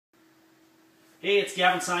Hey, it's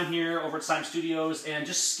Gavin Seim here over at Seim Studios, and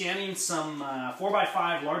just scanning some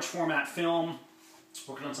 4x5 large format film,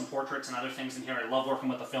 working on some portraits and other things in here. I love working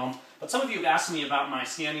with the film. But some of you have asked me about my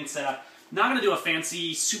scanning setup. Not going to do a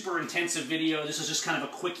fancy, super intensive video. This is just kind of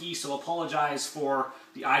a quickie, so apologize for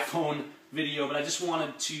the iPhone video, but I just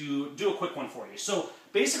wanted to do a quick one for you. So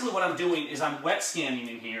basically what I'm doing is I'm wet scanning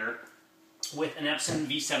in here with an Epson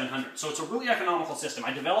V700. So it's a really economical system.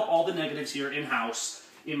 I develop all the negatives here in-house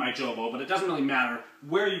in my Jobo, but it doesn't really matter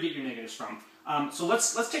where you get your negatives from. So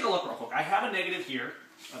let's take a look real quick. I have a negative here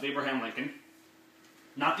of Abraham Lincoln.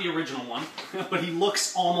 Not the original one, but he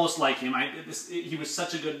looks almost like him. He was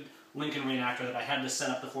such a good Lincoln reenactor that I had to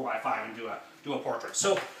set up the 4x5 and do a portrait.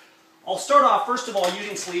 So I'll start off, first of all,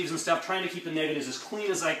 using sleeves and stuff, trying to keep the negatives as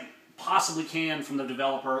clean as I possibly can from the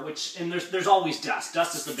developer, and there's always dust.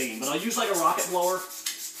 Dust is the bane, but I'll use like a rocket blower,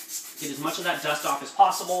 get as much of that dust off as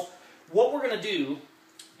possible. What we're going to do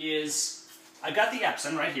is, I've got the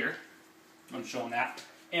Epson right here, I'm showing that,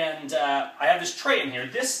 and I have this tray in here.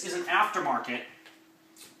 This is an aftermarket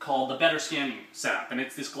called the Better Scanning setup, and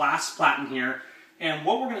it's this glass platen here, and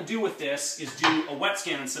what we're going to do with this is do a wet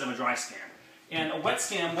scan instead of a dry scan. And a wet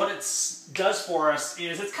scan, what it does for us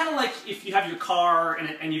is, it's kind of like if you have your car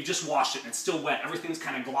and you've just washed it and it's still wet, everything's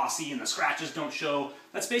kind of glossy and the scratches don't show.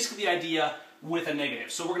 That's basically the idea with a negative.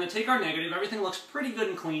 So we're going to take our negative, everything looks pretty good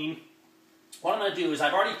and clean. What I'm going to do is,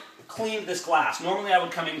 I've already cleaned this glass. Normally I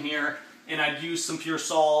would come in here and I'd use some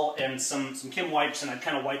Puresol and some Kim wipes, and I'd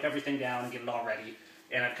kind of wipe everything down and get it all ready.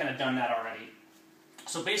 And I've kind of done that already.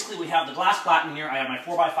 So basically we have the glass platen here, I have my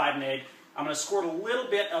 4x5 neg. I'm going to squirt a little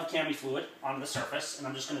bit of cami fluid onto the surface, and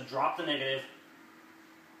I'm just going to drop the negative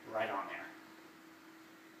right on there.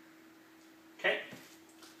 Okay?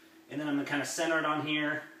 And then I'm going to kind of center it on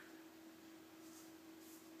here.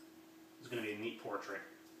 It's going to be a neat portrait.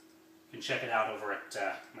 You can check it out over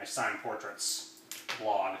at my Seim Portraits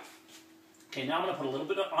blog. Okay, now I'm going to put a little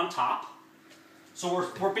bit on top. So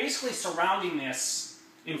we're basically surrounding this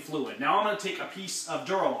in fluid. Now I'm going to take a piece of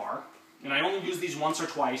Duralar, and I only use these once or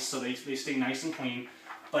twice so they stay nice and clean,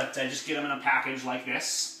 but I just get them in a package like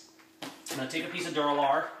this. I'm going to take a piece of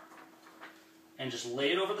Duralar and just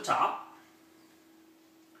lay it over the top.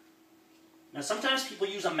 Now sometimes people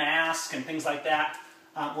use a mask and things like that.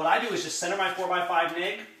 What I do is just center my 4x5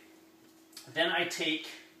 neg. Then I take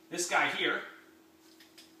this guy here,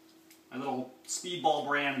 my little Speedball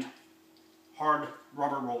brand hard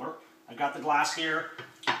rubber roller. I've got the glass here,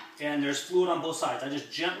 and there's fluid on both sides. I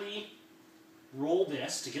just gently roll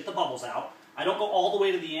this to get the bubbles out. I don't go all the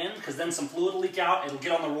way to the end, because then some fluid will leak out, it'll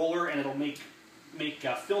get on the roller, and it'll make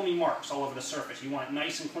filmy marks all over the surface. You want it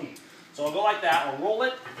nice and clean. So I'll go like that, I'll roll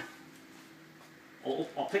it,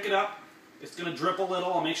 I'll pick it up, it's going to drip a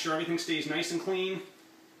little, I'll make sure everything stays nice and clean.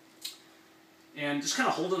 And just kind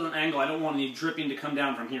of hold it at an angle. I don't want any dripping to come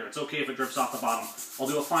down from here. It's okay if it drips off the bottom. I'll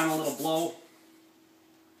do a final little blow,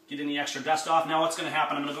 get any extra dust off. Now what's going to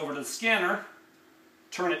happen, I'm going to go over to the scanner,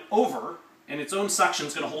 turn it over, and its own suction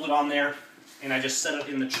is going to hold it on there, and I just set it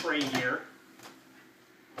in the tray here,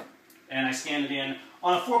 and I scan it in.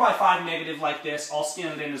 On a 4x5 negative like this, I'll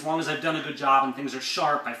scan it in as long as I've done a good job and things are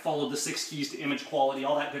sharp, I followed the 6 keys to image quality,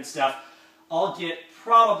 all that good stuff. I'll get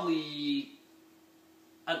probably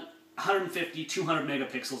 150, 200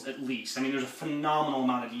 megapixels at least. I mean, there's a phenomenal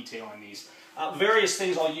amount of detail in these. Various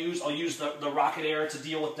things I'll use the rocket air to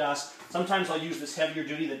deal with dust. Sometimes I'll use this heavier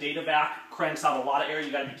duty, the data vac cranks out a lot of air.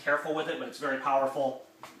 You got to be careful with it, but it's very powerful.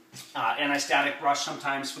 Anti-static brush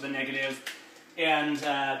sometimes for the negative. And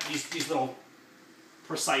these little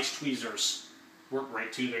precise tweezers work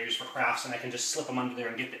great too. They're used for crafts, and I can just slip them under there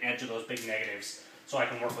and get the edge of those big negatives so I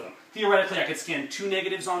can work with them. Theoretically, I could scan 2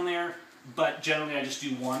 negatives on there, but generally I just do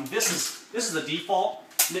 1. This is the default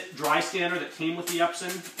dry scanner that came with the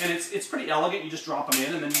Epson, and it's pretty elegant. You just drop them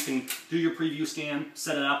in, and then you can do your preview scan,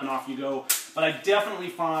 set it up, and off you go. But I definitely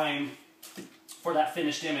find for that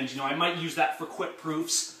finished image, I might use that for quick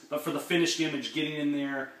proofs, but for the finished image, getting in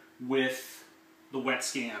there with the wet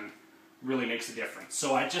scan really makes a difference.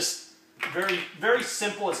 So I just, very, very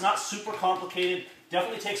simple. It's not super complicated.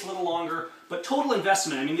 Definitely takes a little longer, but total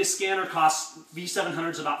investment. I mean, this scanner costs,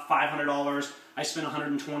 V700 is about $500. I spent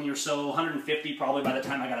 120 or so, 150 probably by the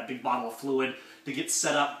time I got a big bottle of fluid to get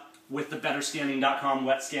set up with the betterscanning.com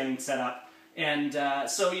wet scanning setup. And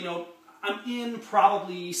so, I'm in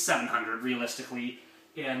probably 700 realistically.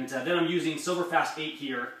 And then I'm using Silverfast 8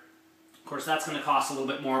 here. Of course, that's going to cost a little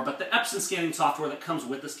bit more, but the Epson scanning software that comes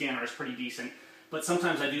with the scanner is pretty decent. But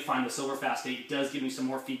sometimes I do find the Silverfast 8 does give me some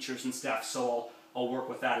more features and stuff, so I'll work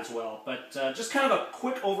with that as well. But just kind of a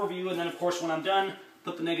quick overview, and then of course when I'm done,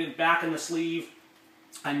 put the negative back in the sleeve.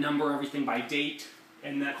 I number everything by date,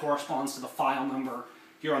 and that corresponds to the file number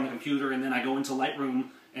here on the computer, and then I go into Lightroom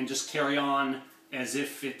and just carry on as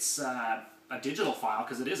if it's a digital file,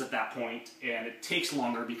 because it is at that point, and it takes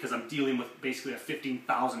longer because I'm dealing with basically a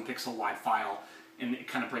 15,000 pixel wide file, and it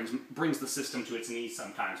kind of brings the system to its knees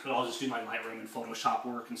sometimes. But I'll just do my Lightroom and Photoshop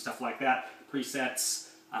work and stuff like that, presets,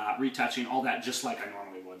 retouching, all that, just like I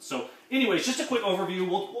normally would. So anyways, just a quick overview.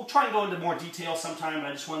 We'll try and go into more detail sometime, but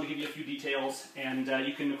I just wanted to give you a few details, and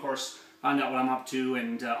you can, of course, find out what I'm up to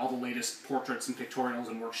and all the latest portraits and pictorials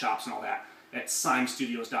and workshops and all that at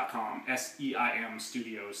seimstudios.com, S-E-I-M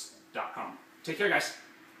studios.com. Take care, guys.